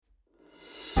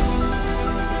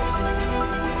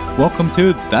Welcome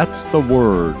to That's the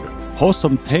Word,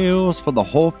 wholesome tales for the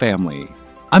whole family.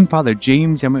 I'm Father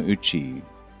James Yamauchi.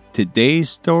 Today's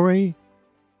story,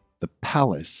 The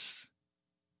Palace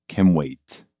Can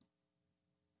Wait.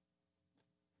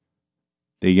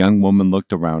 The young woman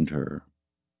looked around her.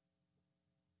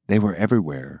 They were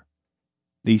everywhere.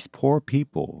 These poor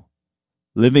people,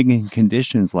 living in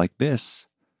conditions like this,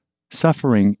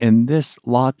 suffering in this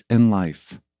lot in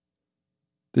life.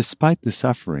 Despite the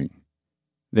suffering,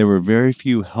 there were very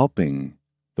few helping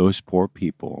those poor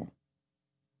people.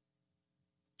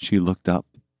 She looked up.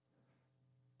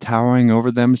 Towering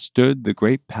over them stood the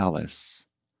great palace.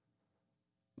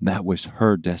 That was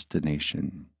her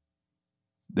destination.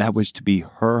 That was to be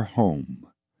her home.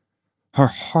 Her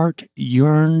heart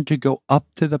yearned to go up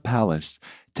to the palace,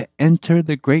 to enter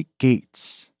the great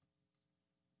gates.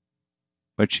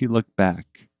 But she looked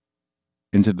back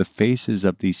into the faces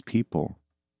of these people.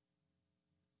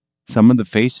 Some of the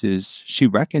faces she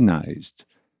recognized.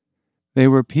 They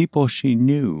were people she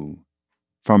knew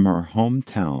from her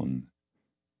hometown.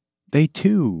 They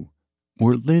too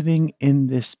were living in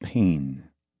this pain.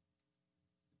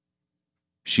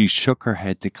 She shook her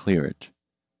head to clear it.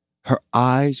 Her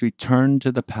eyes returned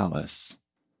to the palace.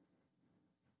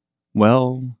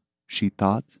 Well, she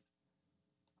thought,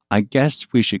 I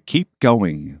guess we should keep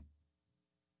going.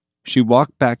 She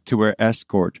walked back to her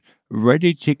escort,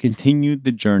 ready to continue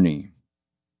the journey.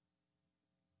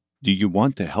 Do you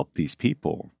want to help these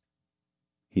people?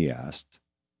 He asked.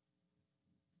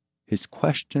 His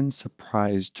question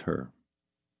surprised her.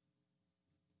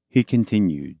 He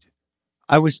continued,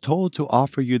 I was told to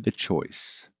offer you the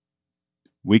choice.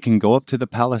 We can go up to the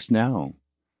palace now.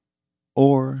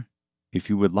 Or, if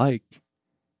you would like,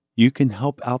 you can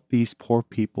help out these poor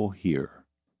people here.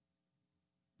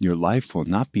 Your life will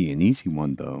not be an easy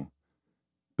one, though,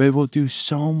 but it will do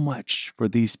so much for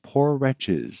these poor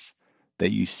wretches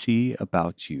that you see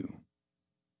about you.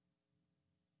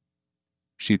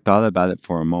 She thought about it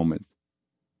for a moment.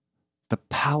 The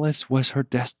palace was her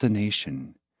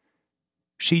destination.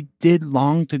 She did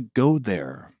long to go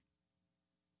there.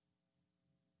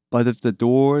 But if the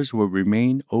doors would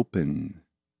remain open,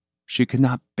 she could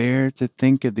not bear to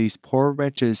think of these poor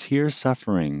wretches here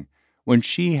suffering when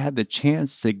she had the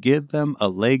chance to give them a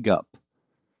leg up.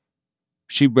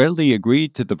 She readily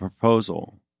agreed to the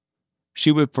proposal.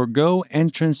 She would forego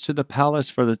entrance to the palace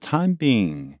for the time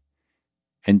being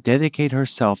and dedicate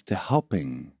herself to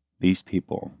helping these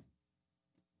people.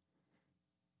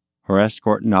 Her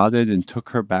escort nodded and took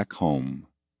her back home.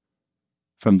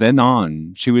 From then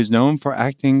on, she was known for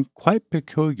acting quite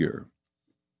peculiar.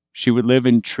 She would live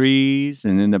in trees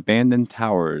and in abandoned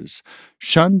towers,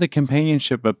 shun the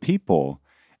companionship of people,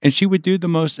 and she would do the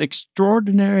most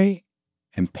extraordinary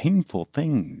and painful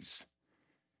things.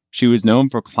 She was known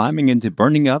for climbing into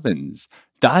burning ovens,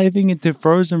 diving into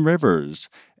frozen rivers,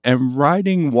 and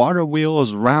riding water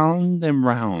wheels round and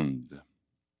round.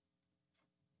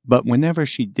 But whenever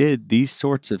she did these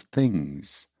sorts of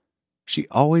things, she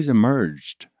always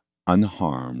emerged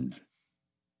unharmed.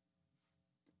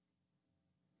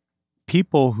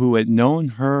 People who had known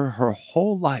her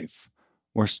whole life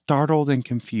were startled and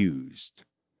confused.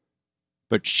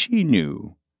 But she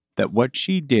knew that what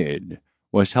she did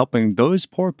was helping those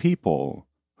poor people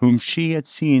whom she had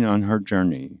seen on her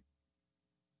journey.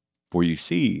 For you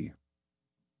see,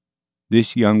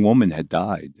 this young woman had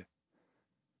died.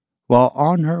 While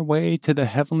on her way to the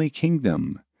heavenly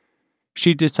kingdom,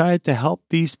 she decided to help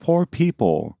these poor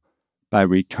people by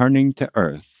returning to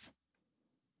earth.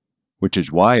 Which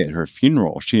is why at her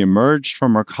funeral she emerged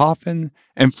from her coffin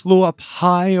and flew up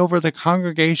high over the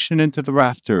congregation into the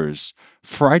rafters,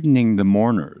 frightening the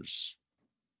mourners.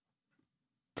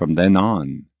 From then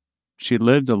on, she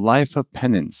lived a life of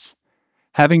penance,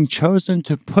 having chosen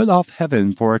to put off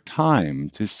heaven for a time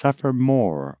to suffer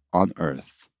more on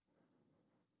earth.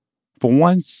 For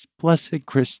once, Blessed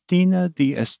Christina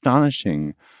the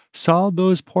Astonishing saw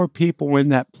those poor people in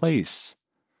that place.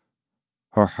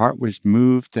 Her heart was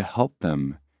moved to help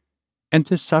them and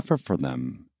to suffer for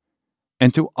them,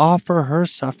 and to offer her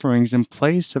sufferings in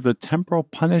place of the temporal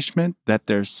punishment that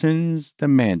their sins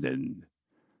demanded,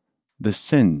 the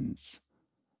sins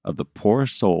of the poor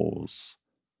souls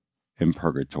in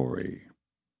purgatory.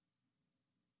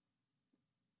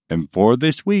 And for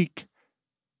this week,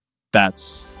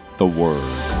 that's the word.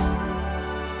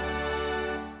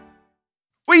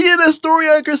 We did a story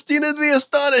on Christina the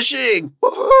Astonishing!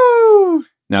 Woohoo!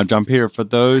 Now jump here. For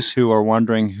those who are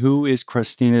wondering who is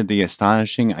Christina the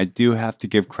Astonishing, I do have to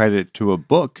give credit to a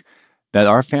book that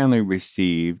our family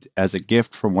received as a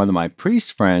gift from one of my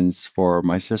priest friends for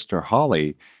my sister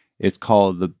Holly. It's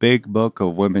called The Big Book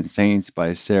of Women Saints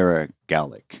by Sarah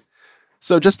Gallick.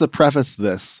 So just to preface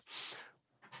this,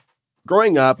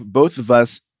 growing up, both of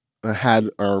us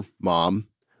had our mom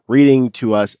reading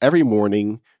to us every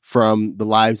morning from the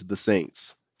lives of the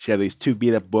saints. She had these 2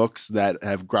 beat-up books that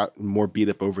have gotten more beat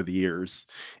up over the years.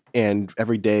 And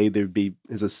every day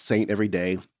there's a saint every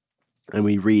day. And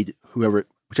we read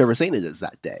whichever saint it is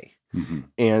that day. Mm-hmm.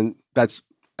 And that's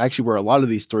actually where a lot of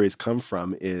these stories come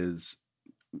from, is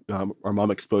our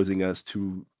mom exposing us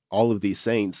to all of these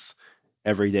saints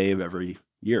every day of every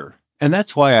year. And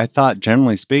that's why I thought,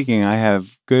 generally speaking, I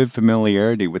have good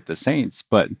familiarity with the saints.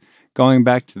 But going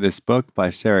back to this book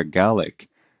by Sarah Gallick,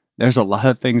 there's a lot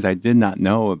of things I did not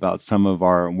know about some of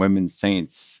our women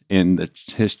saints in the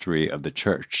history of the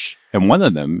church. And one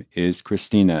of them is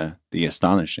Christina the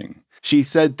Astonishing. She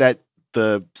said that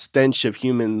the stench of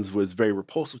humans was very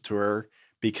repulsive to her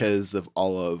because of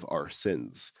all of our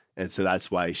sins. And so that's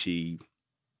why she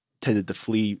tended to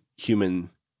flee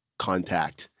human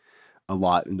contact a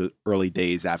lot in the early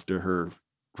days after her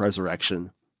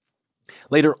resurrection.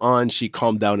 Later on, she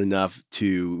calmed down enough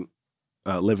to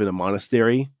live in a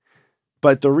monastery.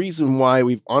 But the reason why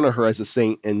we honor her as a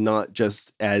saint and not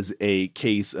just as a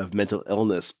case of mental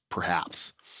illness,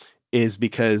 perhaps, is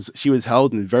because she was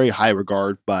held in very high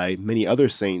regard by many other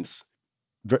saints.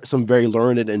 Some very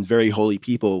learned and very holy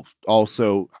people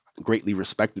also greatly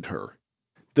respected her.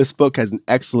 This book has an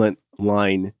excellent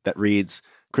line that reads,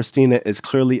 "Christina is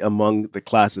clearly among the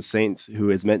class of saints who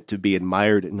is meant to be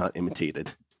admired and not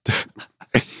imitated."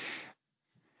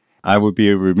 I would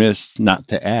be remiss not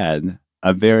to add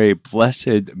a very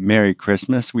blessed Merry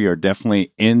Christmas. We are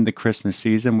definitely in the Christmas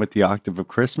season with the Octave of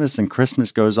Christmas, and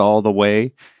Christmas goes all the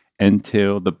way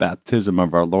until the baptism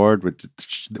of our Lord,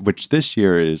 which this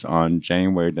year is on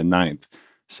January the 9th.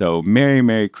 So Merry,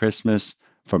 Merry Christmas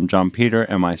from John Peter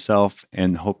and myself,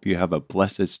 and hope you have a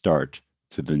blessed start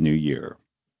to the new year.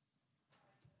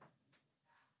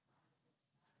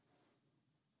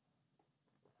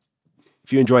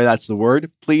 If you enjoy That's the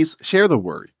Word, please share the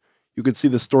word. You can see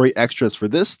the story extras for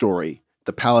this story,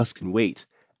 The Palace Can Wait,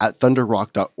 at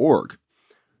thunderrock.org,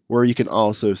 where you can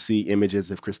also see images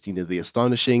of Christina the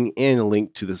Astonishing and a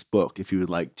link to this book if you would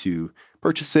like to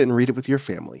purchase it and read it with your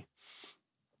family.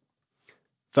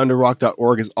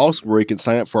 Thunderrock.org is also where you can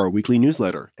sign up for our weekly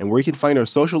newsletter and where you can find our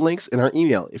social links and our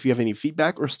email if you have any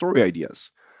feedback or story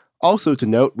ideas. Also to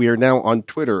note, we are now on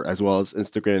Twitter as well as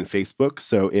Instagram and Facebook,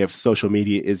 so if social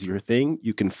media is your thing,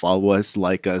 you can follow us,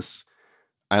 like us.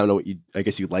 I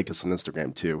guess you'd like us on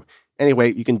Instagram too.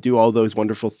 Anyway, you can do all those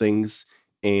wonderful things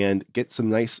and get some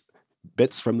nice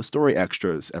bits from the story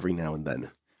extras every now and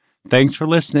then. Thanks for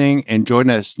listening, and join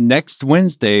us next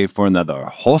Wednesday for another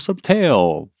wholesome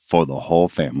tale for the whole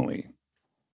family.